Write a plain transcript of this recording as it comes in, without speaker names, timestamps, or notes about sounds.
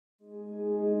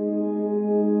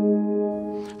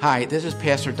Hi, this is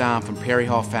Pastor Don from Perry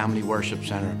Hall Family Worship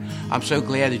Center. I'm so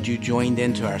glad that you joined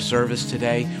into our service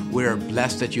today. We're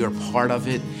blessed that you're a part of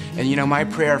it. And you know, my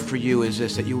prayer for you is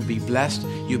this, that you will be blessed,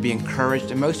 you'll be encouraged,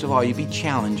 and most of all, you'll be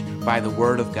challenged by the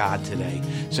Word of God today.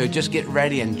 So just get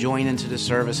ready and join into the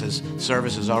service as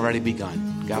service has already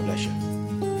begun. God bless you.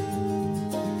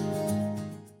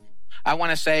 I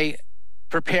want to say,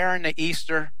 preparing the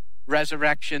Easter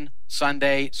Resurrection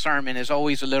Sunday sermon is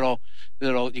always a little,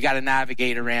 you got to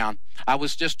navigate around. I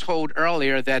was just told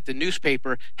earlier that the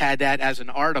newspaper had that as an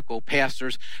article,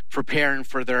 pastors preparing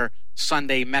for their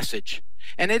Sunday message.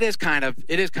 And it is kind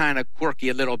of quirky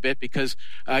a little bit because,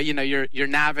 you're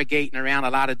navigating around a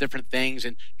lot of different things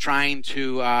and trying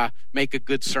to make a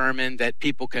good sermon that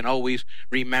people can always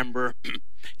remember.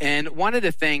 And one of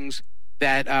the things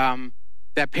that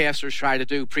pastors try to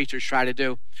do, preachers try to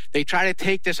do, they try to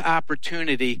take this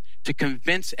opportunity to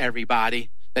convince everybody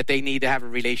that they need to have a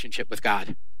relationship with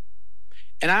God.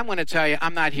 And I'm going to tell you,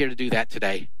 I'm not here to do that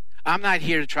today. I'm not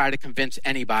here to try to convince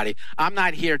anybody. I'm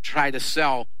not here to try to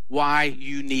sell why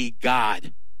you need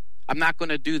God. I'm not going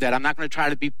to do that. I'm not going to try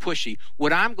to be pushy.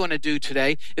 What I'm going to do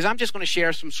today is I'm just going to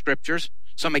share some scriptures,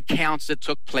 some accounts that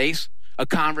took place, a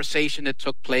conversation that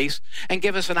took place, and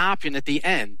give us an option at the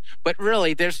end. But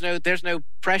really, there's no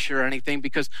pressure or anything,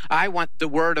 because I want the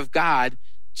Word of God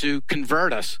to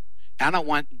convert us. I don't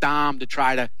want Dom to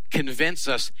try to convince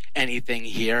us anything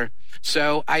here.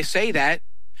 So I say that,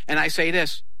 and I say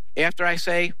this. After I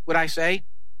say what I say,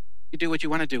 you do what you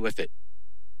want to do with it.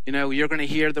 You know, you're going to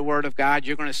hear the Word of God.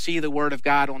 You're going to see the Word of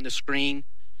God on the screen.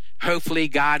 Hopefully,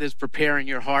 God is preparing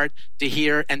your heart to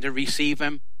hear and to receive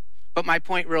Him. But my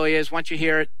point really is, once you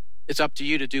hear it, it's up to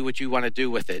you to do what you want to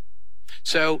do with it.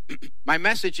 So my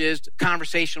message is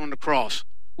conversation on the cross.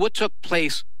 What took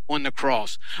place on the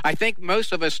cross? I think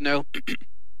most of us know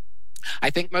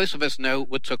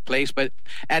what took place, but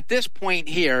at this point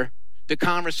here, the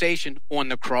conversation on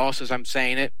the cross, as I'm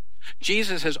saying it,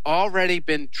 Jesus has already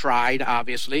been tried,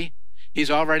 obviously.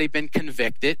 He's already been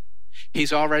convicted.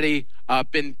 He's already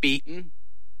been beaten,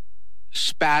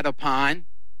 spat upon,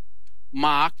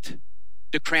 mocked,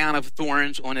 the crown of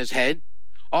thorns on his head.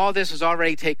 All this has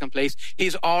already taken place.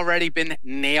 He's already been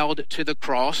nailed to the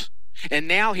cross, and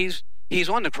now he's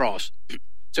on the cross.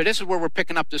 So this is where we're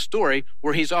picking up the story,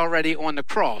 where he's already on the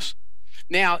cross.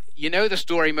 Now, you know the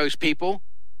story, most people,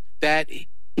 that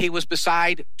he was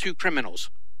beside two criminals,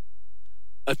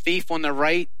 a thief on the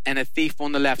right and a thief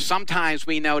on the left. Sometimes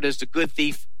we know it as the good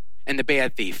thief and the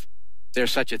bad thief.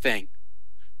 There's such a thing.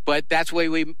 But that's the way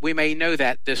we may know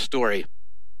this story.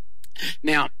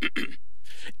 Now,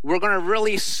 we're going to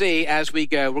really see as we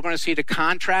go, we're going to see the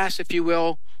contrast, if you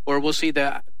will, or we'll see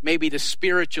maybe the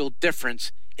spiritual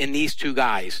difference in these two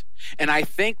guys. And I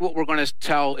think what we're going to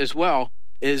tell as well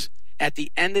is, at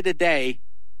the end of the day,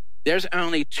 there's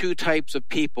only two types of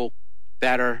people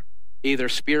that are either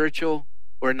spiritual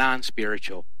or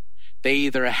non-spiritual. They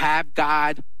either have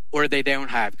God or they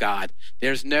don't have God.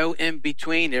 There's no in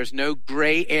between. There's no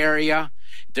gray area.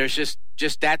 There's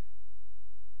just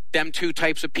them two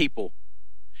types of people.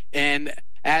 And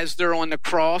as they're on the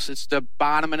cross, it's the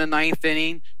bottom of the ninth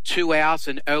inning, 2 outs,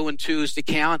 and 0-2 is the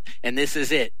count, and this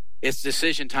is it. It's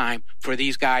decision time for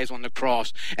these guys on the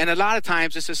cross. And a lot of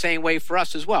times it's the same way for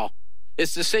us as well.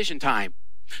 It's decision time.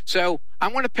 So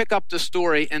I'm going to pick up the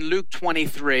story in Luke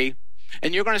 23,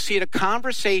 and you're going to see the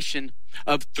conversation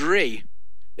of three.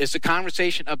 It's the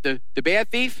conversation of the bad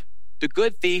thief, the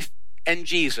good thief, and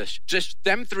Jesus. Just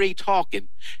them three talking.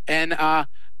 And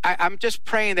I'm just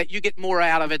praying that you get more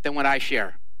out of it than what I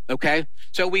share. Okay?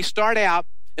 So we start out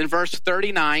in verse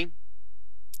 39,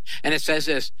 and it says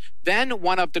this: Then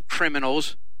one of the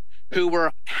criminals who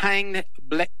were hanged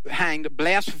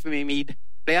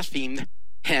blasphemed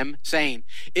him, saying,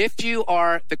 "If you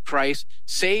are the Christ,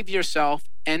 save yourself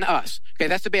and us." Okay,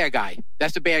 that's the bad guy.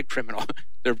 That's the bad criminal.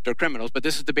 They're criminals, but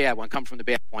this is the bad one. Come from the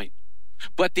bad point.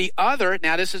 But the other,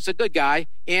 now this is the good guy,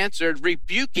 answered,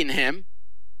 rebuking him,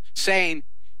 saying,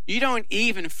 "You don't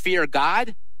even fear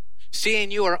God, seeing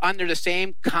you are under the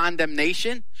same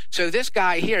condemnation." So this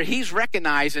guy here, he's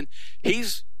recognizing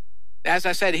as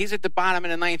I said, he's at the bottom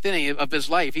of the ninth inning of his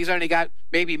life. He's only got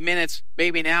maybe minutes,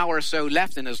 maybe an hour or so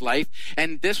left in his life.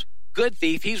 And this good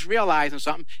thief, he's realizing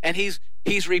something, and he's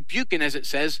rebuking, as it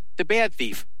says, the bad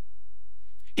thief.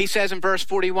 He says in verse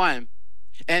 41,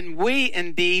 "And we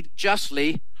indeed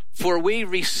justly, for we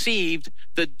received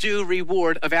the due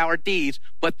reward of our deeds,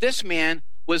 but this man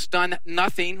was done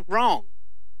nothing wrong."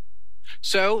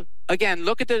 So again,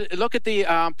 look at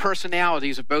the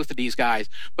personalities of both of these guys.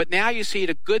 But now you see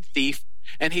the good thief,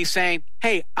 and he's saying,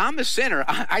 "Hey, I'm a sinner.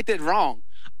 I did wrong.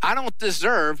 I don't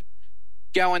deserve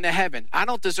going to heaven. I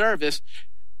don't deserve this.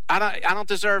 I don't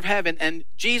deserve heaven, and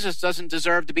Jesus doesn't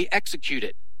deserve to be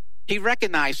executed. He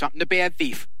recognized something, the bad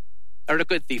thief, or the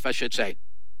good thief, I should say.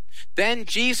 Then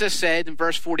Jesus said in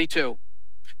verse 42,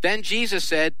 then Jesus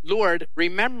said, Lord,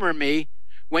 remember me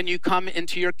when you come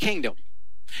into your kingdom.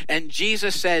 And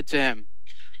Jesus said to him,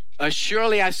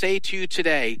 surely I say to you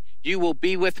today, you will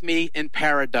be with me in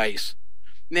paradise.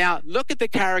 Now, look at the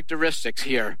characteristics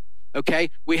here, okay?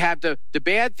 We have the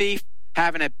bad thief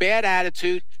having a bad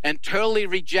attitude and totally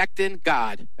rejecting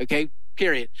God, okay,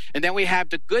 period. And then we have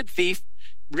the good thief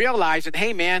realizing,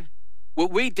 hey, man, what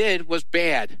we did was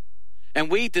bad, and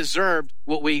we deserved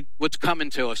what's coming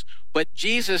to us. But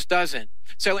Jesus doesn't.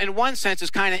 So in one sense,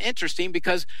 it's kind of interesting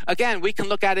because, again, we can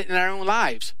look at it in our own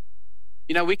lives.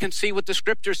 You know, we can see what the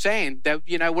scripture's saying, that,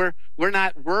 you know, we're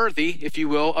not worthy, if you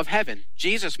will, of heaven.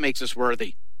 Jesus makes us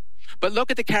worthy. But look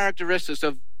at the characteristics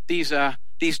of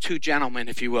these two gentlemen,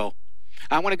 if you will.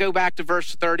 I want to go back to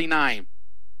verse 39.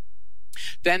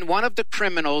 Then one of the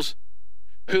criminals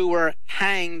who were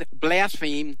hanged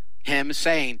blasphemed him,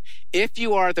 saying, if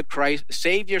you are the Christ,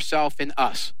 save yourself and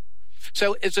us.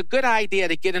 So it's a good idea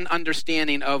to get an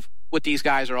understanding of what these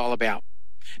guys are all about.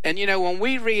 And, you know, when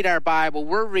we read our Bible,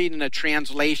 we're reading a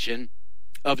translation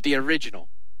of the original.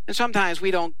 And sometimes we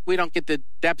don't get the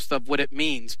depth of what it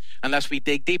means unless we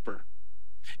dig deeper.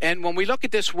 And when we look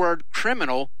at this word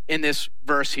criminal in this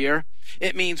verse here,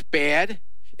 it means bad,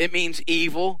 it means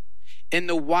evil. In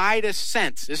the widest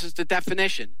sense, this is the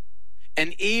definition,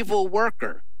 an evil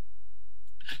worker.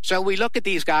 So we look at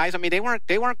these guys, I mean, they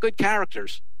weren't good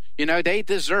characters. You know, they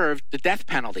deserved the death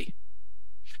penalty.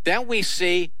 Then we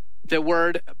see the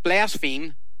word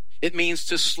blaspheme. It means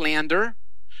to slander,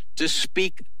 to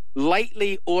speak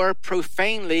lightly or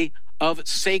profanely of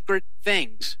sacred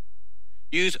things.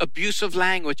 Use abusive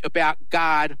language about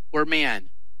God or man.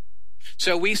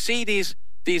 So we see these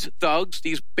thugs,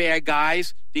 these bad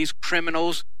guys, these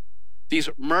criminals, these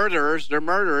murderers, they're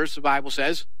murderers, the Bible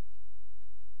says.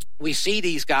 We see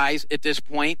these guys at this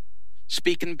point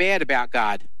speaking bad about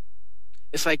God.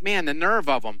 It's like, man, the nerve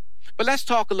of them. But let's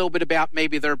talk a little bit about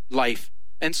maybe their life.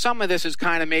 And some of this is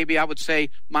kind of maybe, I would say,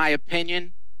 my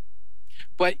opinion.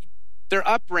 But their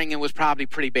upbringing was probably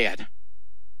pretty bad.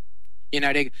 You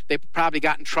know, they probably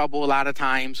got in trouble a lot of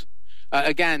times.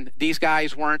 Again, these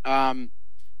guys weren't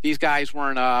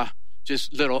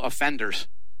just little offenders.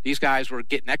 These guys were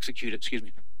getting executed. Excuse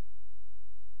me.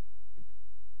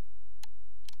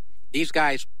 These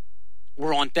guys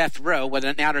were on death row,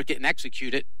 whether now they're getting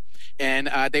executed, and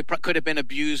they could have been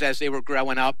abused as they were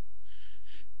growing up.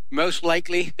 Most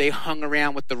likely, they hung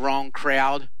around with the wrong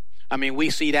crowd. I mean, we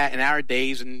see that in our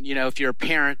days, and, you know, if you're a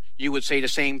parent, you would say the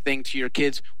same thing to your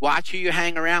kids. Watch who you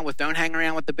hang around with. Don't hang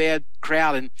around with the bad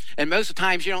crowd. And most of the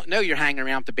times, you don't know you're hanging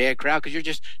around with the bad crowd because you're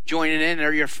just joining in.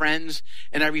 They're your friends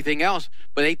and everything else,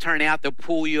 but they turn out to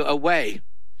pull you away.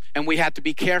 And we have to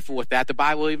be careful with that. The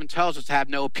Bible even tells us to have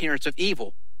no appearance of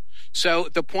evil. So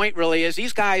the point really is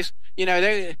these guys, you know,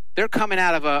 they're coming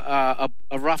out of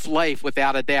a rough life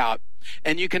without a doubt.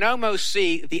 And you can almost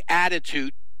see the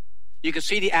attitude. You can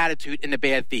see the attitude in the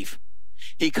bad thief.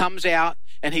 He comes out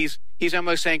and he's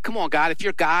almost saying, come on, God, if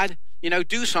you're God, you know,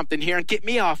 do something here and get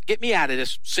me out of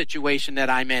this situation that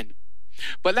I'm in.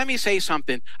 But let me say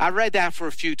something. I read that for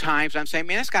a few times. I'm saying,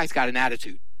 man, this guy's got an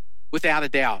attitude, without a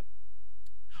doubt.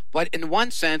 But in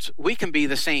one sense, we can be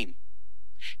the same.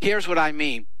 Here's what I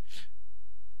mean.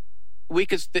 We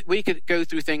could go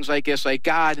through things like this, like,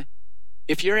 God,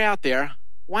 if you're out there,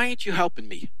 why ain't you helping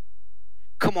me?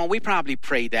 Come on, we probably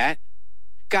prayed that.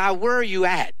 God, where are you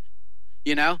at?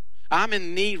 You know, I'm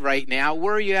in need right now.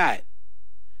 Where are you at?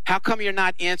 How come you're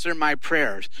not answering my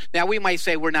prayers? Now, we might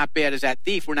say we're not bad as that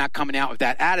thief. We're not coming out with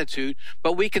that attitude,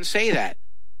 but we can say that.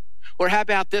 Or how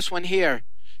about this one here?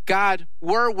 God,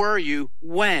 where were you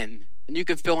when? And you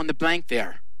can fill in the blank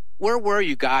there. Where were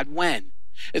you, God, when?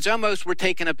 It's almost we're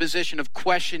taking a position of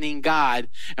questioning God,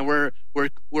 and we're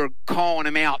calling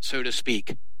him out, so to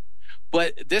speak.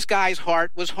 But this guy's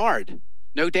heart was hard.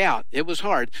 No doubt. It was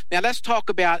hard. Now let's talk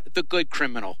about the good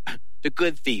criminal, the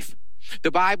good thief.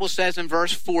 The Bible says in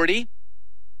verse 40,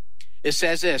 it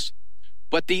says this,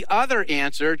 but the other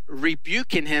answered,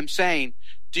 rebuking him, saying,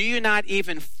 do you not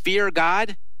even fear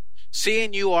God,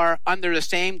 seeing you are under the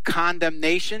same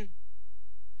condemnation?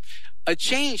 A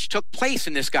change took place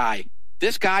in this guy.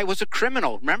 This guy was a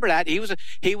criminal. Remember that? He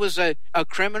was a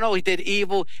criminal. He did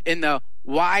evil in the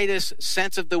widest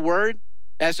sense of the word,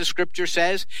 as the scripture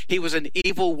says. He was an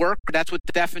evil worker. That's what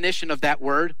the definition of that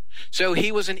word. So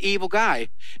he was an evil guy.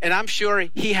 And I'm sure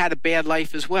he had a bad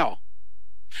life as well.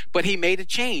 But he made a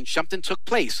change. Something took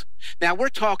place. Now, we're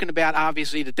talking about,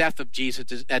 obviously, the death of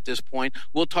Jesus at this point.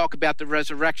 We'll talk about the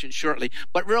resurrection shortly.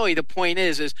 But really, the point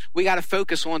is we got to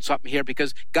focus on something here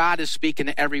because God is speaking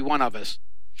to every one of us.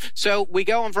 So we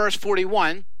go in verse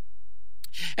 41,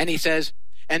 and he says,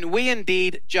 "And we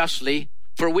indeed justly,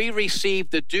 for we receive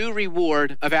the due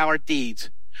reward of our deeds.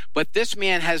 But this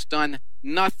man has done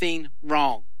nothing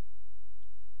wrong."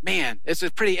 Man, this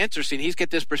is pretty interesting. He's got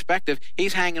this perspective.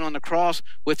 He's hanging on the cross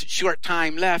with short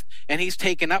time left, and he's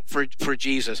taken up for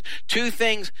Jesus. Two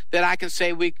things that I can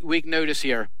say we notice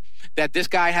here. That this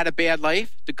guy had a bad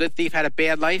life. The good thief had a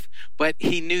bad life, but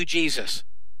he knew Jesus.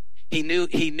 He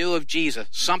knew of Jesus.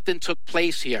 Something took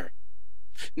place here.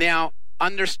 Now,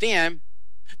 understand,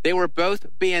 they were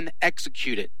both being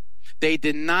executed. They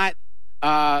did not,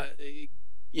 they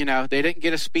didn't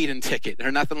get a speeding ticket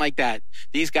or nothing like that.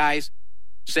 These guys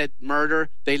said murder,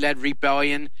 they led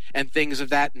rebellion and things of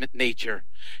that nature.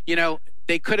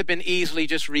 They could have been easily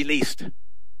just released.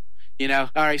 All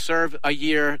right, serve a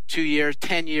year, 2 years,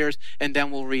 10 years, and then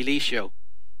we'll release you.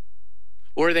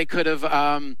 Or they could have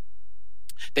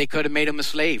made him a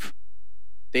slave.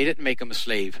 They didn't make him a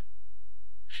slave.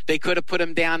 They could have put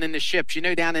him down in the ships.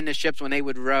 Down in the ships when they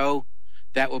would row,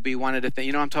 that would be one of the things.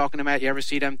 You know what I'm talking about? You ever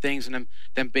see them things in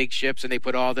them big ships, and they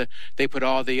put all the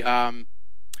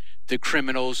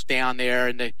criminals down there,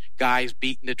 and the guys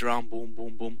beating the drum, boom,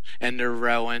 boom, boom, and they're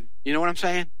rowing. You know what I'm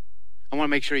saying? I want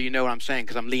to make sure you know what I'm saying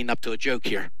because I'm leading up to a joke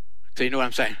here. So you know what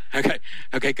I'm saying?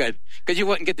 Okay, good. Because you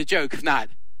wouldn't get the joke if not.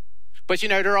 But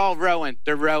they're all rowing.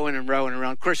 They're rowing and rowing and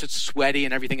rowing. Of course, it's sweaty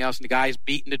and everything else, and the guy's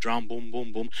beating the drum, boom,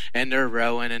 boom, boom, and they're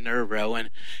rowing and they're rowing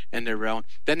and they're rowing.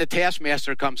 Then the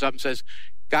taskmaster comes up and says,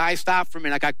 "Guys, stop for a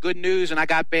minute. I got good news and I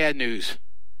got bad news."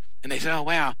 And they said, "Oh,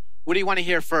 wow. What do you want to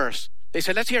hear first?" They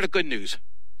said, "Let's hear the good news."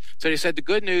 So they said, the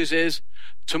good news is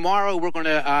tomorrow we're going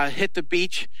to hit the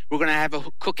beach. We're going to have a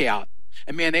cookout.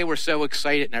 And man, they were so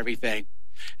excited and everything.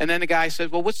 And then the guy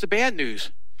said, "Well, what's the bad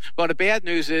news?" "Well, the bad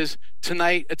news is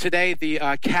today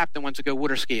the captain wants to go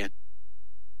water skiing."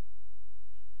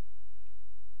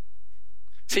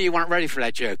 See, you weren't ready for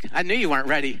that joke. I knew you weren't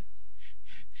ready.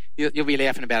 You'll be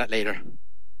laughing about it later.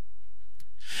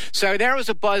 So there was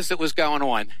a buzz that was going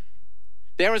on.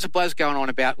 There was a buzz going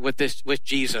on with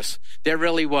Jesus. There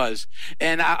really was.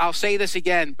 And I'll say this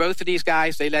again. Both of these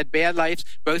guys, they led bad lives.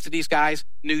 Both of these guys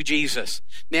knew Jesus.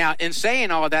 Now, in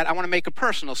saying all of that, I want to make a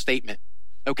personal statement.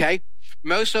 Okay?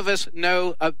 Most of us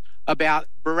know about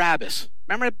Barabbas.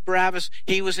 Remember Barabbas?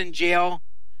 He was in jail.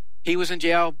 He was in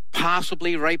jail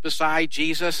possibly right beside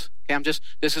Jesus. Okay,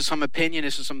 this is some opinion.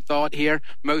 This is some thought here.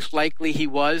 Most likely he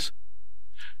was.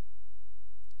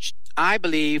 I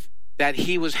believe that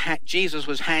Jesus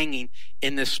was hanging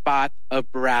in the spot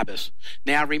of Barabbas.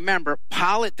 Now remember,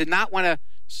 Pilate did not want to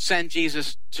send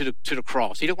Jesus to the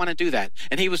cross. He didn't want to do that.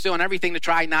 And he was doing everything to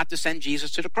try not to send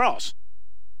Jesus to the cross.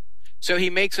 So he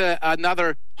makes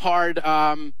another hard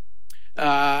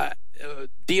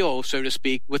deal, so to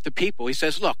speak, with the people. He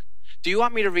says, "Look, do you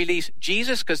want me to release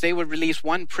Jesus?" Because they would release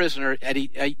one prisoner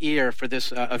a year for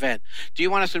this event. "Do you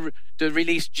want us to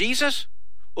release Jesus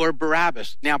or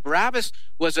Barabbas?" Now, Barabbas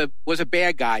was a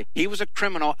bad guy. He was a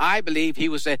criminal. I believe it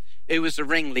was the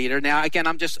ringleader. Now, again,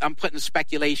 I'm putting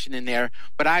speculation in there,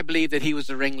 but I believe that he was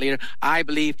the ringleader. I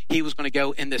believe he was going to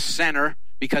go in the center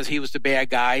because he was the bad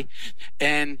guy.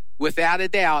 And without a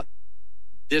doubt,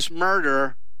 this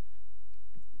murderer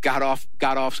got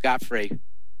off scot-free.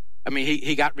 I mean,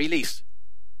 he got released.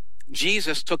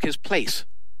 Jesus took his place.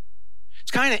 It's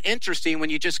kind of interesting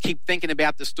when you just keep thinking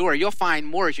about the story. You'll find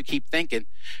more as you keep thinking.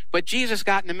 But Jesus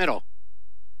got in the middle.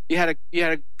 You had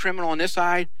a criminal on this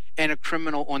side and a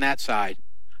criminal on that side.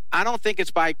 I don't think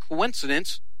it's by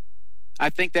coincidence.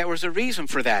 I think there was a reason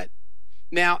for that.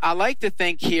 Now, I like to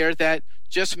think here that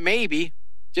just maybe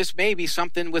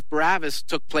something with Barabbas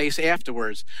took place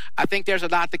afterwards. I think there's a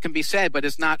lot that can be said, but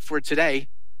it's not for today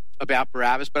about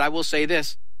Barabbas. But I will say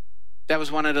this. That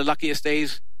was one of the luckiest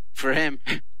days for him.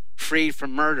 Freed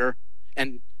from murder,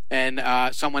 and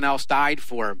someone else died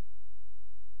for him.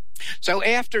 So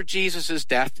after Jesus'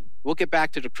 death, we'll get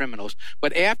back to the criminals,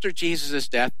 but after Jesus'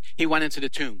 death, he went into the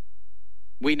tomb.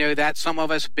 We know that. Some of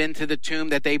us have been to the tomb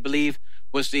that they believe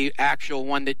was the actual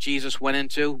one that Jesus went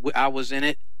into. I was in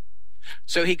it.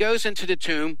 So he goes into the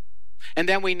tomb, and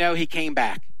then we know he came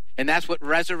back. And that's what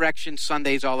Resurrection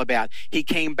Sunday is all about. He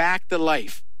came back to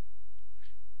life.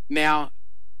 Now,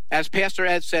 as Pastor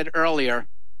Ed said earlier,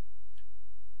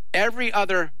 every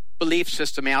other belief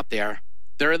system out there,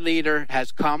 their leader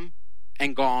has come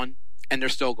and gone, and they're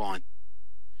still gone.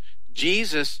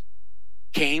 Jesus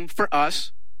came for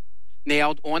us,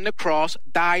 nailed on the cross,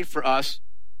 died for us,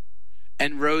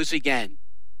 and rose again.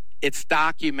 It's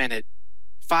documented.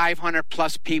 500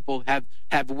 plus people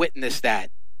have witnessed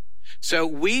that. So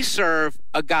we serve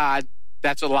a God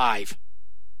that's alive.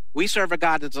 We serve a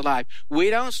God that's alive. We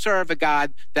don't serve a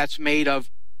God that's made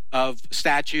of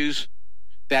statues,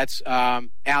 that's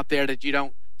out there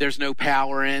that there's no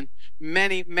power in.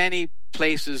 Many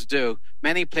places do.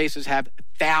 Many places have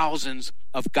thousands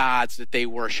of gods that they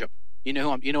worship. You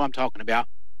know who I'm talking about.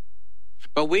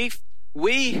 But we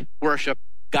worship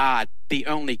God, the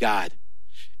only God.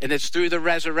 And it's through the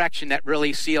resurrection that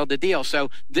really sealed the deal. So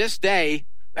this day,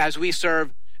 as we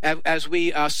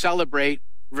celebrate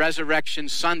Resurrection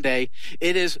Sunday,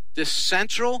 it is the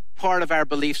central part of our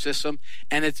belief system,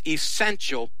 and it's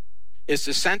essential. It's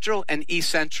the central and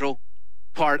essential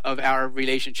part of our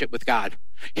relationship with God.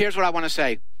 Here's what I want to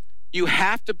say. You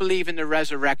have to believe in the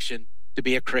resurrection to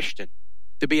be a Christian,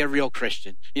 to be a real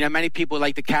Christian. Many people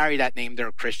like to carry that name. They're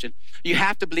a Christian. You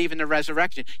have to believe in the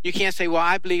resurrection. You can't say, well,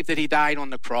 I believe that he died on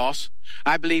the cross.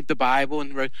 I believe the Bible.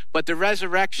 But the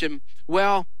resurrection,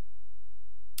 well,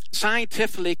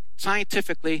 scientifically,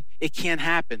 it can't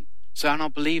happen. So I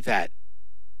don't believe that.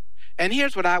 And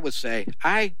here's what I would say.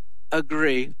 I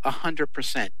agree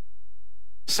 100%.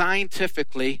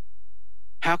 Scientifically,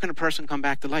 how can a person come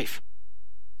back to life?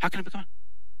 How can it become?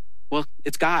 Well,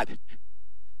 it's God.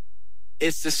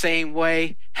 It's the same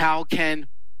way. How can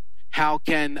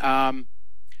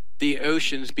the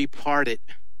oceans be parted?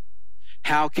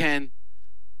 How can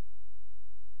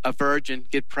a virgin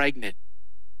get pregnant?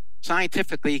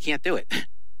 Scientifically, you can't do it.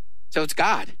 So it's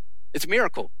God. It's a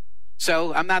miracle.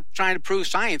 So I'm not trying to prove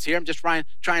science here. I'm just trying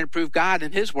to prove God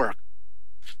and his work.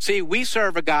 See, we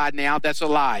serve a God now that's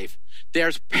alive.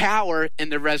 There's power in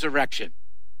the resurrection.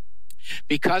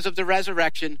 Because of the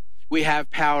resurrection, we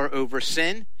have power over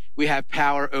sin. We have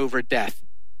power over death.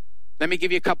 Let me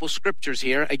give you a couple scriptures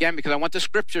here, again, because I want the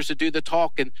scriptures to do the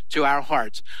talking to our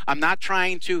hearts. I'm not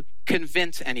trying to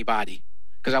convince anybody,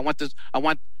 because I want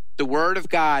the word of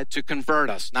God to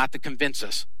convert us, not to convince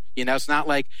us. It's not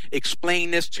like, explain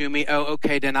this to me. Oh,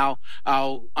 okay, then I'll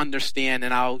understand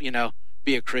and I'll,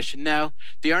 be a Christian. No,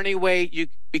 the only way you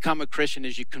become a Christian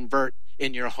is you convert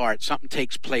in your heart. Something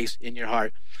takes place in your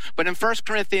heart. But in 1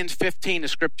 Corinthians 15, the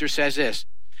scripture says this,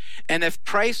 and if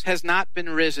Christ has not been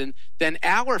risen, then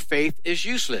our faith is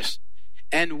useless,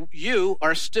 and you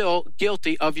are still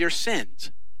guilty of your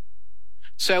sins.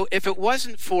 So if it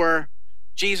wasn't for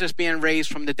Jesus being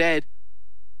raised from the dead,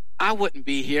 I wouldn't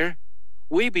be here.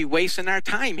 We'd be wasting our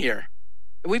time here.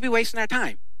 We'd be wasting our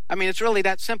time. I mean, it's really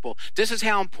that simple. This is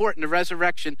how important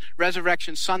the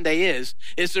Resurrection Sunday is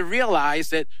to realize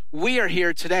that we are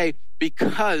here today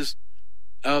because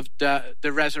of the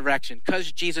resurrection,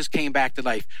 because Jesus came back to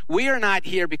life. We are not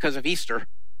here because of Easter.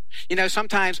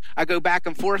 Sometimes I go back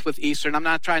and forth with Easter, and I'm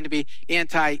not trying to be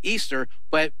anti-Easter,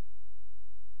 but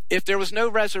if there was no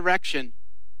resurrection,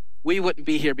 we wouldn't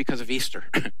be here because of Easter.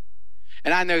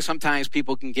 And I know sometimes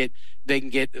people can get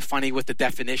funny with the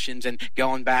definitions and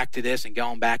going back to this and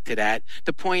going back to that.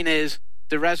 The point is,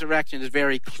 the resurrection is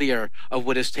very clear of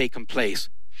what has taken place.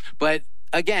 But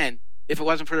again, if it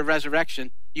wasn't for the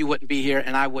resurrection, you wouldn't be here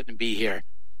and I wouldn't be here.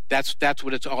 That's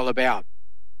what it's all about.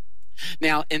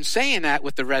 Now, in saying that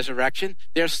with the resurrection,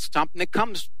 there's something that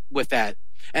comes with that.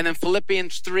 And in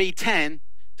Philippians 3:10,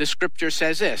 the scripture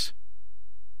says this,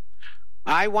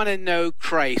 I want to know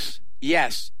Christ,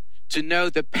 yes, to know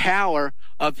the power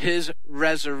of his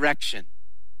resurrection.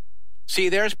 See,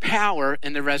 there's power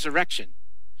in the resurrection.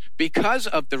 Because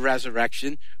of the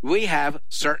resurrection, we have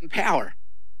certain power.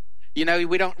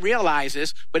 We don't realize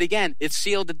this, but again, it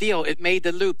sealed the deal. It made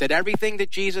the loop that everything that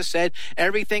Jesus said,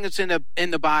 everything that's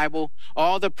in the Bible,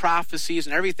 all the prophecies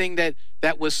and everything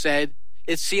that was said,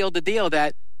 it sealed the deal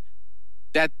that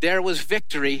there was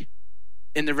victory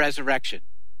in the resurrection.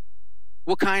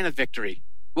 What kind of victory?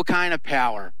 What kind of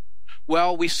power?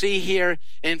 Well, we see here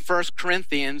in 1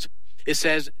 Corinthians, it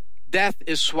says, death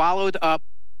is swallowed up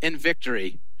in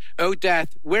victory. O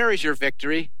death, where is your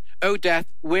victory? O death,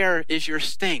 where is your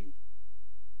sting?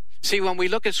 See, when we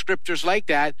look at scriptures like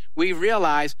that, we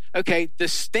realize, okay, the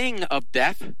sting of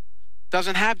death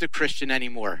doesn't have the Christian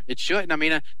anymore. It shouldn't. I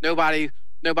mean, nobody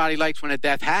likes when a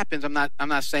death happens. I'm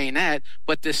not saying that,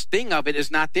 but the sting of it is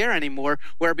not there anymore.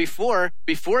 Where before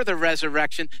the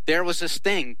resurrection, there was a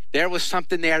sting. There was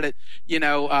something there that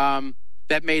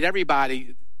that made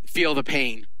everybody feel the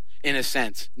pain in a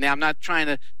sense. Now, I'm not trying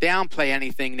to downplay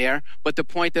anything there, but the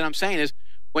point that I'm saying is,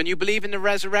 when you believe in the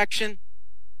resurrection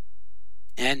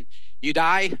and you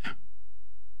die,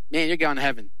 man, you're going to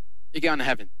heaven. You're going to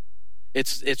heaven.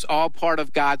 It's all part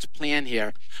of God's plan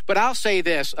here. But I'll say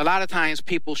this, a lot of times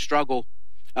people struggle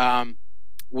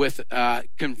with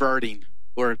converting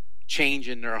or change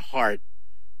in their heart.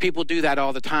 People do that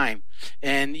all the time.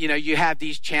 And, you have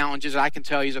these challenges. I can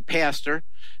tell you as a pastor,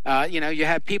 you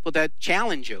have people that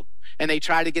challenge you. And they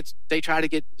try to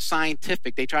get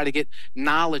scientific. They try to get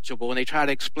knowledgeable, and they try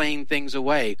to explain things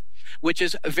away, which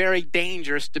is a very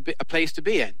dangerous a place to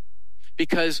be in,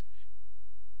 because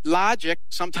logic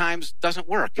sometimes doesn't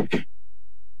work.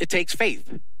 It takes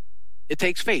faith. It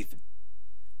takes faith.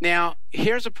 Now,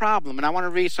 here's a problem, and I want to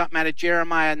read something out of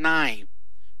Jeremiah 9,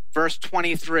 verse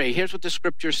 23. Here's what the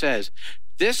scripture says.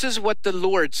 This is what the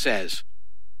Lord says.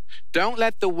 Don't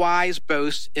let the wise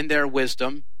boast in their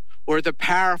wisdom, or the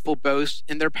powerful boast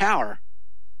in their power,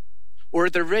 or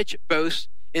the rich boast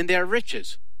in their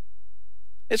riches.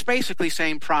 It's basically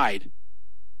saying pride.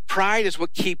 Pride is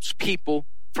what keeps people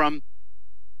from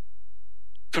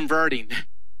converting,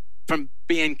 from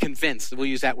being convinced. We'll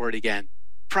use that word again.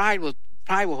 Pride will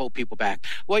hold people back.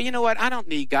 Well, you know what? I don't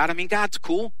need God. I mean, God's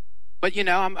cool. But,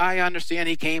 I understand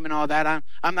he came and all that.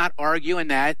 I'm not arguing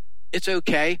that. It's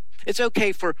okay. It's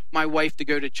okay for my wife to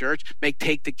go to church,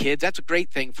 take the kids. That's a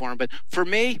great thing for him. But for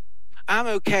me, I'm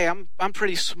okay. I'm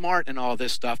pretty smart in all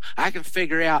this stuff. I can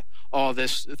figure out all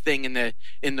this thing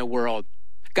in the world.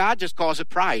 God just calls it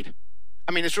pride.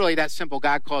 I mean, it's really that simple.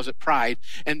 God calls it pride,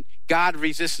 and God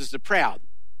resists the proud.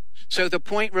 So the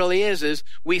point really is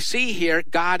we see here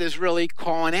God is really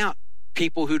calling out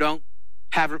people who don't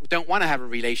want to have a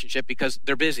relationship because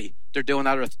they're busy. They're doing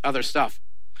other stuff.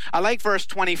 I like verse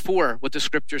 24, what the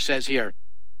scripture says here.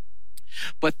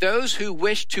 But those who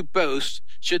wish to boast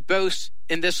should boast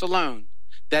in this alone,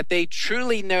 that they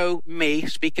truly know me,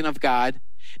 speaking of God,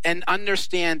 and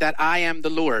understand that I am the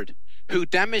Lord, who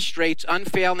demonstrates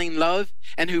unfailing love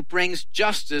and who brings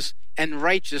justice and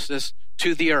righteousness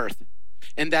to the earth,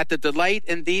 and that the delight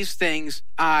in these things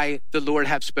I, the Lord,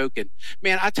 have spoken.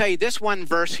 Man, I tell you, this one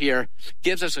verse here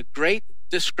gives us a great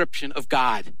description of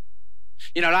God.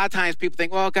 A lot of times people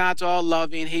think, well, God's all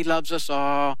loving. He loves us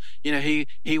all.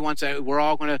 He wants we're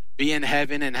all going to be in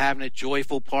heaven and having a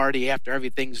joyful party after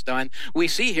everything's done. We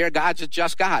see here God's a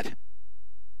just God.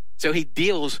 So he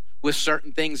deals with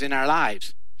certain things in our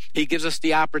lives. He gives us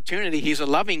the opportunity. He's a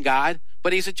loving God,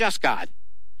 but he's a just God.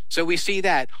 So we see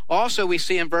that. Also, we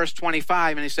see in verse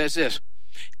 25, and he says this,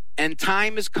 and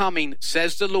time is coming,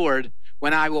 says the Lord,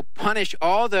 when I will punish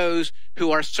all those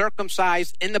who are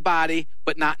circumcised in the body,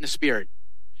 but not in the spirit.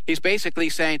 He's basically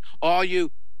saying, all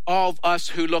of us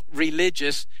who look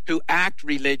religious, who act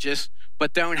religious,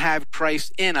 but don't have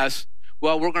Christ in us,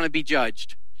 well, we're going to be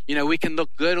judged. We can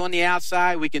look good on the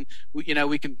outside. We can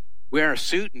wear a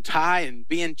suit and tie and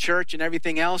be in church and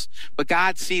everything else, but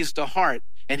God sees the heart,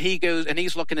 and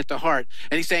he's looking at the heart,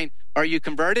 and he's saying, are you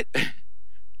converted?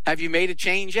 Have you made a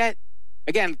change yet?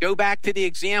 Again, go back to the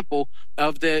example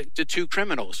of the two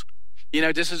criminals.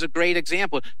 This is a great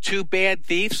example. Two bad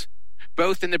thieves,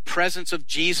 both in the presence of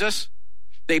Jesus.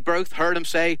 They both heard him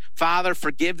say, Father,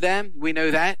 forgive them. We know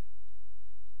that.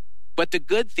 But the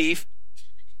good thief,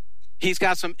 he's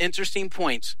got some interesting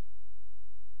points.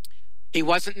 He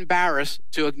wasn't embarrassed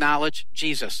to acknowledge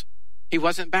Jesus. He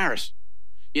wasn't embarrassed.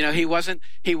 He wasn't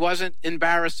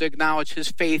embarrassed to acknowledge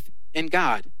his faith in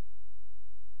God.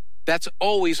 That's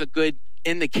always a good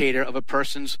indicator of a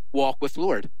person's walk with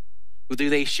Lord. Do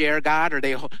they share God, or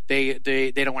they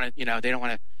don't want to they don't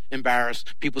want to embarrass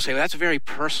people? Say, well, that's a very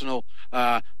personal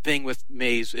thing with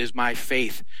me is my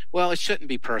faith. Well, it shouldn't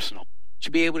be personal. You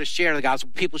should be able to share the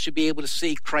gospel. People should be able to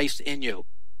see Christ in you.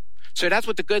 So that's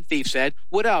what the good thief said.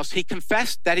 What else? He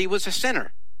confessed that he was a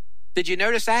sinner. Did you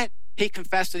notice that? He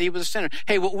confessed that he was a sinner.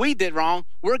 Hey, what we did wrong,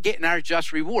 we're getting our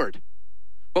just reward.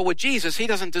 But with Jesus, he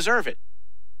doesn't deserve it.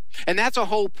 And that's a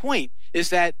whole point, is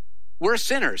that we're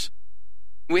sinners.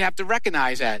 We have to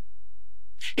recognize that.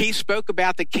 He spoke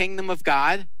about the kingdom of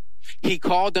God. He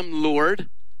called him Lord.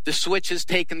 The switch has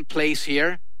taken place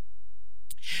here.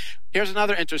 Here's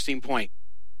another interesting point.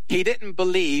 He didn't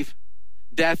believe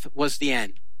death was the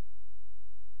end.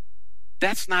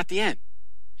 That's not the end.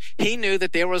 He knew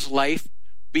that there was life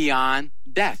beyond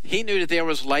death. He knew that there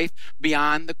was life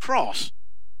beyond the cross.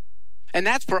 And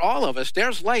that's for all of us.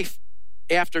 There's life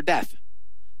after death.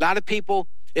 A lot of people,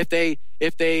 if they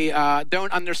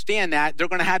don't understand that, they're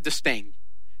going to have the sting.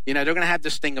 They're going to have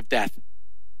the sting of death.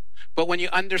 But when you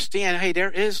understand, hey,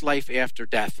 there is life after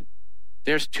death.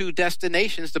 There's two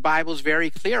destinations the Bible's very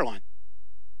clear on.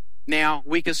 Now,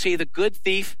 we can see the good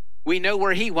thief. We know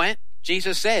where he went.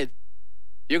 Jesus said,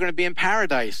 you're going to be in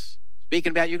paradise.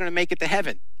 Speaking about you're going to make it to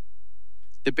heaven.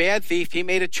 The bad thief, he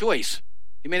made a choice.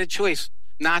 He made a choice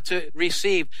not to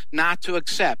receive, not to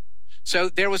accept. So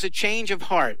there was a change of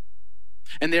heart.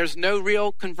 And there's no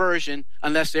real conversion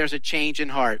unless there's a change in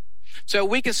heart. So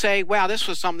we can say, wow, this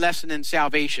was some lesson in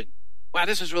salvation. wow,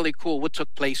 this is really cool. What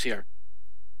took place here?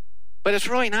 But it's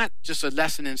really not just a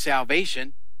lesson in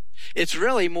salvation. It's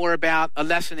really more about a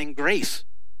lesson in grace,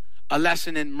 a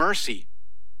lesson in mercy.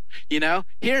 You know,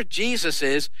 here Jesus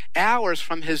is hours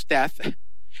from his death,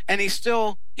 and he's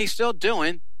still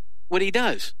doing what he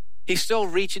does. He's still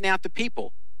reaching out to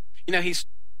people. You know, he's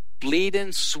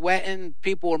bleeding, sweating,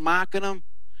 people are mocking him,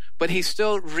 but he's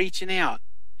still reaching out.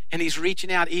 And he's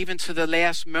reaching out even to the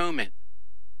last moment,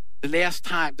 the last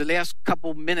time, the last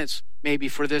couple minutes maybe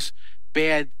for this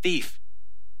bad thief.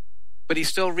 But he's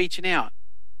still reaching out.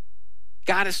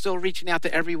 God is still reaching out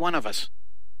to every one of us.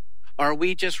 Are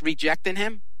we just rejecting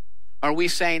him? Are we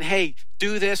saying, hey,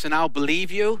 do this and I'll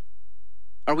believe you?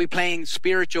 Are we playing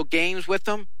spiritual games with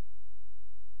them?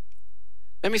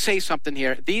 Let me say something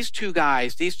here. These two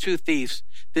guys, these two thieves,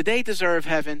 did they deserve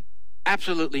heaven?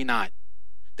 Absolutely not.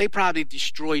 They probably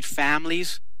destroyed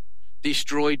families,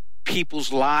 destroyed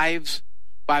people's lives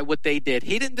by what they did.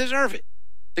 He didn't deserve it.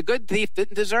 The good thief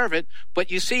didn't deserve it,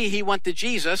 but you see, he went to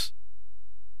Jesus,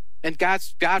 and God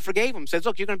forgave him, says,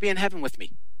 look, you're going to be in heaven with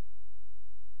me.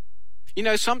 You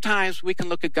know, sometimes we can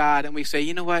look at God and we say,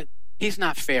 you know what? He's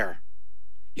not fair.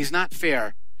 He's not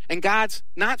fair. And God's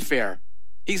not fair.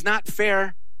 He's not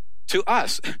fair to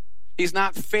us. He's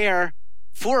not fair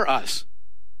for us.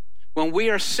 When we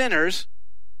are sinners,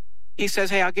 he says,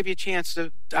 hey, I'll give you a chance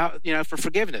to, for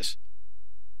forgiveness.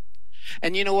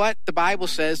 And you know what? The Bible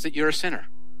says that you're a sinner.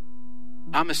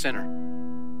 I'm a sinner.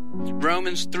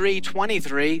 Romans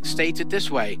 3:23 states it this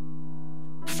way: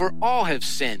 for all have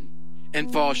sinned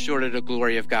and fall short of the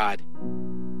glory of God.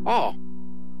 All.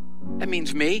 That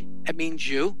means me. That means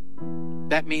you.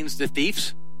 That means the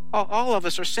thieves. All of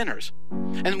us are sinners.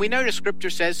 And we know the scripture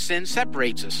says sin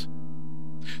separates us.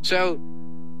 So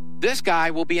this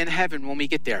guy will be in heaven when we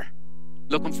get there.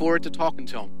 Looking forward to talking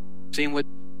to him, seeing what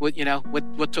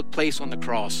took place on the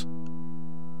cross.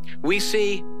 We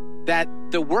see that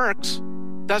the works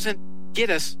doesn't get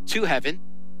us to heaven,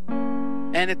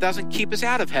 and it doesn't keep us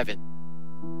out of heaven.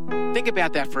 Think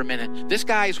about that for a minute. This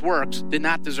guy's works did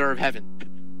not deserve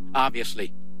heaven,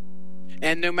 obviously.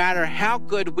 And no matter how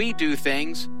good we do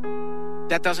things,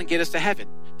 that doesn't get us to heaven.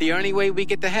 The only way we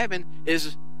get to heaven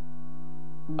is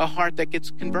a heart that gets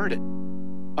converted,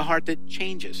 a heart that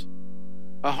changes,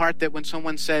 a heart that when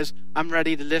someone says, I'm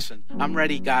ready to listen, I'm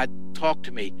ready, God, talk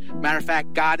to me. Matter of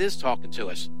fact, God is talking to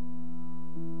us.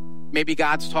 Maybe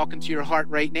God's talking to your heart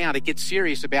right now to get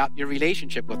serious about your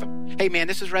relationship with him. Hey man,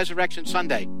 this is Resurrection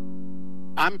Sunday.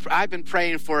 I've been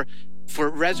praying for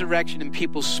resurrection in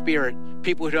people's spirit,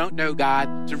 people who don't know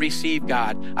God to receive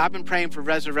God. I've been praying for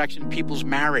resurrection in people's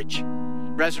marriage,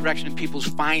 resurrection in people's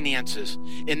finances,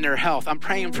 in their health. I'm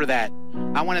praying for that.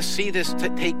 I want to see this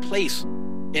take place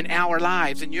in our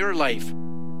lives, in your life.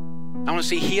 I want to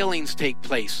see healings take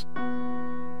place.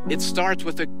 It starts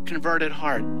with a converted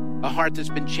heart, a heart that's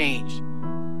been changed,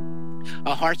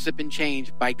 a heart that's been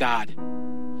changed by God.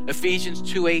 Ephesians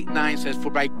 2:8-9 says, for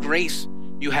by grace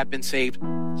you have been saved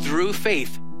through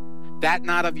faith, that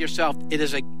not of yourself. It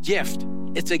is a gift.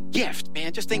 It's a gift,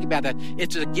 man. Just think about that.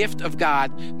 It's a gift of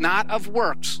God, not of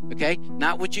works, okay?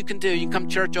 Not what you can do. You can come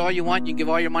to church all you want. You can give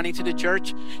all your money to the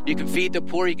church. You can feed the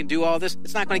poor. You can do all this.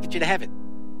 It's not going to get you to heaven.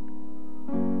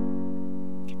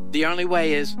 The only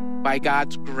way is by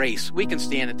God's grace. We can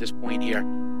stand at this point here,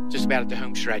 just about at the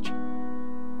home stretch.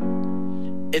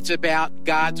 It's about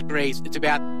God's grace. It's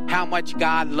about how much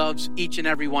God loves each and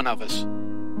every one of us.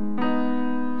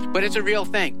 But it's a real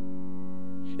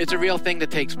thing. It's a real thing that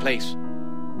takes place.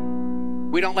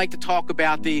 We don't like to talk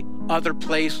about the other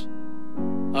place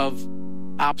of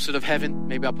opposite of heaven.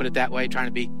 Maybe I'll put it that way,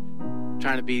 trying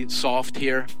to be soft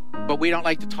here. But we don't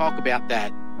like to talk about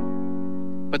that.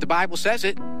 But the Bible says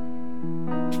it.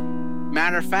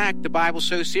 Matter of fact, the Bible's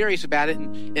so serious about it.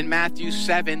 In Matthew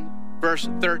 7, verse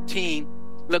 13,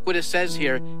 look what it says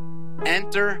here.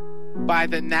 Enter by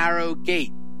the narrow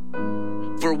gate.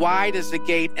 For wide is the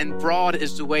gate and broad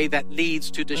is the way that leads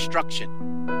to destruction.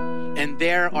 And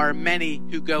there are many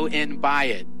who go in by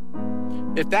it.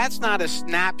 If that's not a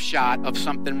snapshot of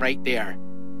something right there,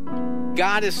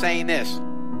 God is saying this.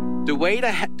 The way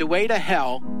to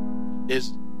hell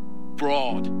is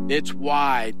broad. It's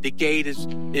wide. The gate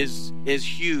is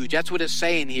huge. That's what it's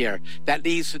saying here. That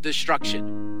leads to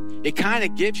destruction. It kind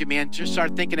of gives you, man, just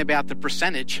start thinking about the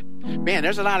percentage. Man,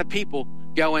 there's a lot of people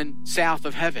going south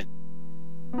of heaven.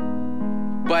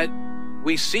 But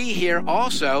we see here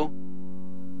also,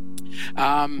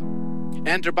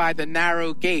 enter by the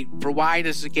narrow gate. For wide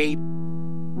is the gate,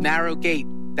 narrow gate.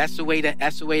 That's the way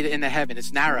to into heaven.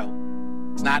 It's narrow.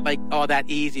 It's not like, that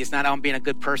easy. It's not, I'm being a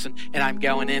good person and I'm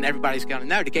going in. Everybody's going in.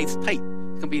 No, the gate's tight.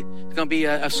 It's gonna be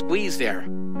a squeeze there.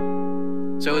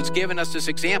 So it's given us this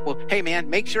example. Hey, man,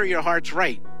 make sure your heart's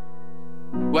right,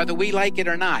 whether we like it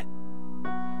or not.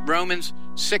 Romans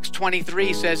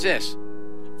 6:23 says this,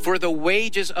 for the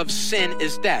wages of sin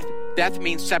is death. Death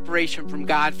means separation from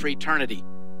God for eternity.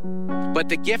 But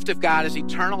the gift of God is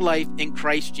eternal life in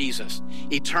Christ Jesus.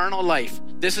 Eternal life.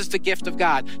 This is the gift of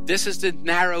God. This is the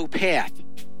narrow path.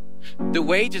 The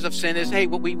wages of sin is, hey,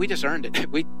 we just earned it.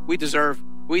 We deserve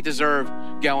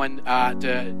going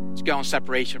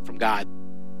separation from God.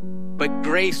 But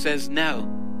grace says, no,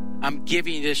 I'm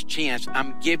giving you this chance.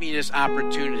 I'm giving you this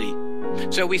opportunity.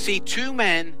 So we see two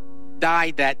men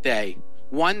died that day.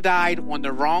 One died on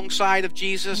the wrong side of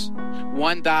Jesus.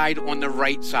 One died on the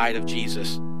right side of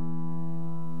Jesus.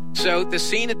 So the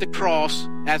scene at the cross,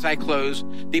 as I close,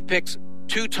 depicts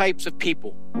two types of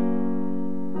people.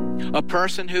 A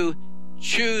person who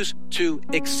choose to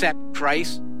accept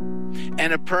Christ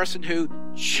and a person who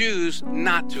choose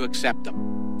not to accept him.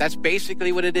 That's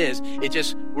basically what it is. It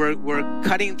just, we're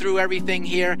cutting through everything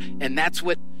here, and that's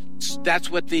what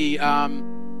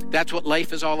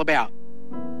life is all about.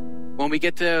 When we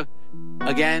get to,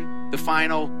 again, the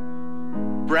final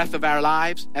breath of our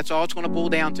lives, that's all it's going to boil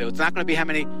down to. It's not going to be how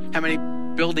many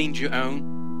buildings you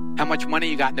own, how much money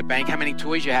you got in the bank, how many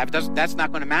toys you have. That's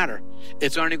not going to matter.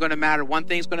 It's only going to matter. One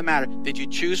thing's going to matter. Did you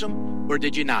choose them or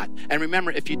did you not? And remember,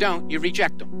 if you don't, you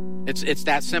reject them. It's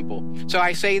that simple. So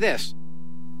I say this.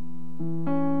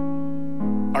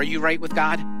 Are you right with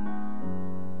God?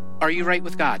 Are you right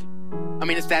with God? I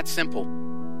mean, it's that simple.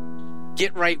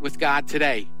 Get right with God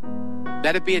today.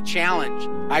 Let it be a challenge.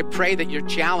 I pray that you're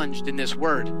challenged in this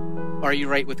word. Are you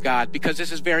right with God? Because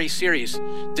this is very serious.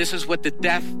 This is what the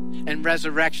death and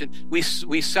resurrection, we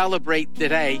celebrate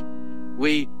today.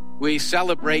 We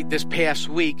celebrate this past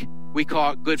week. We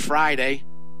call it Good Friday.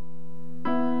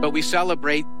 But we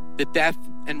celebrate the death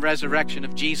and resurrection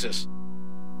of Jesus.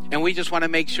 And we just want to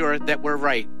make sure that we're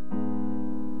right.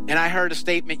 And I heard a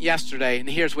statement yesterday, and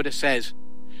here's what it says.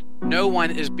 No one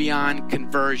is beyond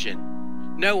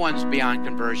conversion. No one's beyond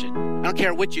conversion. I don't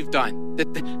care what you've done.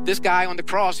 This guy on the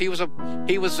cross, he was a bad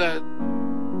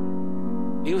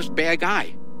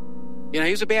guy.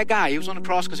 He was a bad guy. He was on the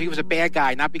cross because he was a bad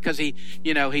guy, not because he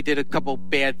did a couple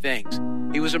bad things.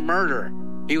 He was a murderer.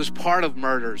 He was part of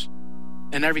murders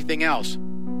and everything else.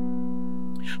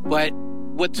 But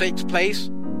what takes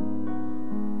place?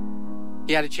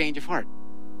 He had a change of heart.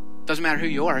 Doesn't matter who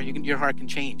you are, your heart can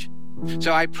change.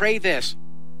 So I pray this,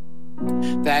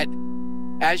 that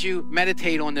as you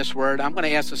meditate on this word, I'm going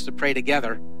to ask us to pray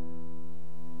together.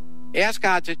 Ask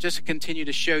God to just continue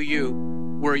to show you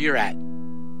where you're at.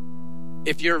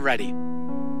 If you're ready.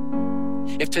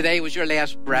 If today was your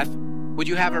last breath, would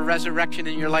you have a resurrection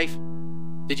in your life?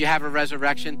 Did you have a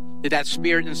resurrection? Did that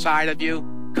spirit inside of you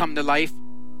come to life?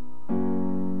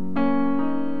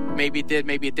 Maybe it did,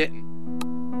 maybe it didn't.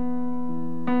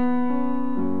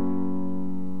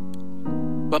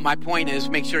 But my point is,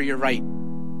 make sure you're right.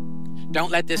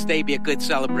 Don't let this day be a good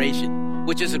celebration,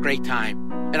 which is a great time.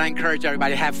 And I encourage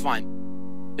everybody to have fun.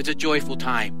 It's a joyful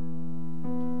time.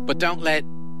 But don't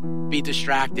be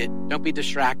distracted. Don't be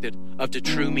distracted of the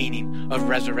true meaning of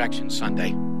Resurrection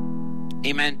Sunday.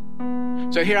 Amen.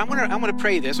 So here, I'm gonna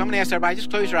pray this. I'm gonna ask everybody,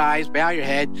 just close your eyes, bow your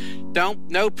head.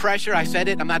 No pressure. I said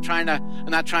it. I'm not trying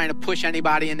to push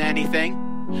anybody into anything.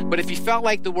 But if you felt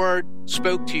like the word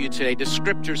spoke to you today, the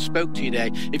scripture spoke to you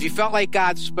today, if you felt like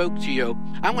God spoke to you,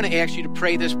 I'm going to ask you to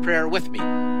pray this prayer with me.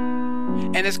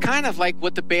 And it's kind of like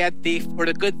what the bad thief or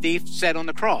the good thief said on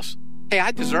the cross. Hey,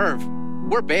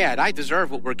 we're bad. I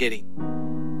deserve what we're getting.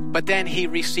 But then he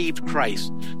received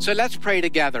Christ. So let's pray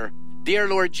together. Dear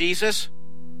Lord Jesus,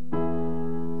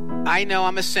 I know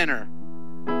I'm a sinner.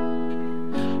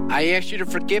 I ask you to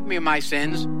forgive me of my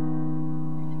sins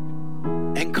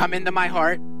and come into my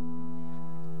heart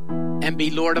and be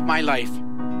Lord of my life.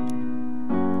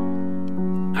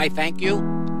 I thank you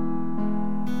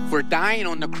for dying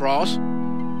on the cross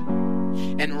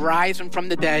and rising from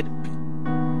the dead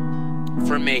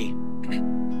for me.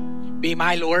 Be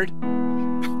my Lord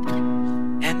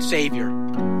and Savior.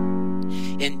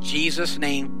 In Jesus'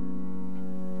 name,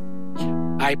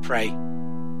 I pray.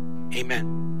 Amen.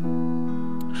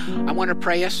 I want to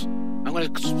pray us. I'm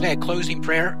going to say a closing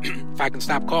prayer, if I can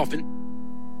stop coughing.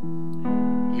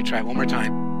 Let me try it one more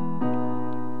time.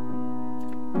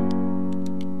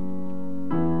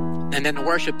 And then the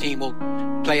worship team will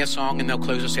play a song and they'll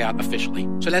close us out officially.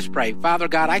 So let's pray. Father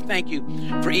God, I thank you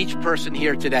for each person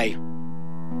here today.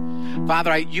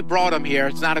 Father, you brought them here.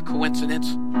 It's not a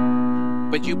coincidence,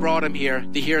 but you brought them here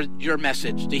to hear your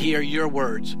message, to hear your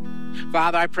words.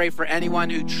 Father, I pray for anyone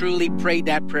who truly prayed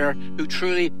that prayer, who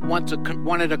truly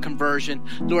wanted a conversion,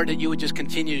 Lord, that you would just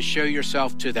continue to show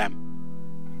yourself to them.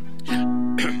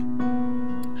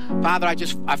 Father,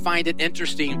 I find it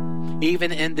interesting,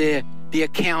 even in the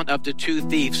account of the two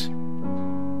thieves,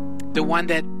 the one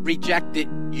that rejected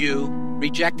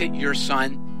your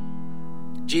son,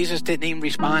 Jesus didn't even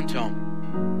respond to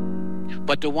him.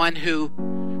 But the one who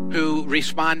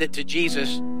responded to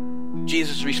Jesus,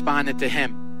 Jesus responded to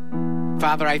him.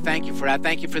 Father, I thank you for that.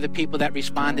 Thank you for the people that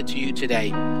responded to you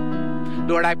today.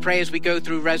 Lord, I pray as we go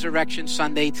through Resurrection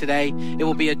Sunday today, it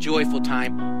will be a joyful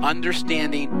time,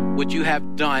 understanding what you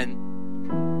have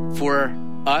done for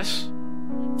us,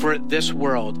 for this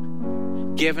world,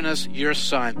 giving us your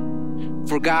Son.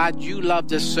 For God, you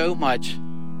loved us so much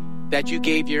that you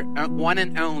gave your one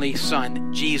and only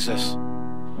Son, Jesus.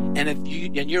 And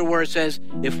your word says,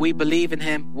 if we believe in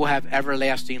him, we'll have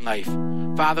everlasting life.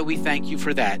 Father, we thank you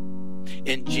for that.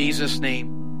 In Jesus'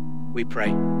 name, we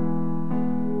pray.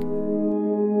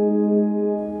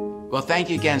 Well, thank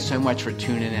you again so much for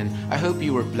tuning in. I hope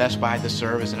you were blessed by the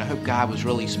service, and I hope God was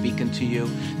really speaking to you.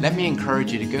 Let me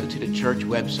encourage you to go to the church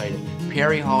website at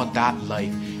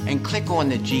perryhall.life and click on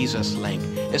the Jesus link.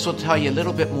 This will tell you a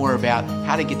little bit more about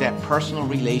how to get that personal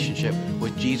relationship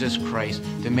with Jesus Christ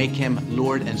to make him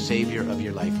Lord and Savior of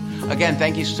your life. Again,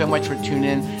 thank you so much for tuning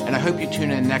in, and I hope you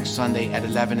tune in next Sunday at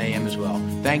 11 a.m. as well.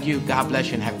 Thank you. God bless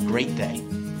you, and have a great day.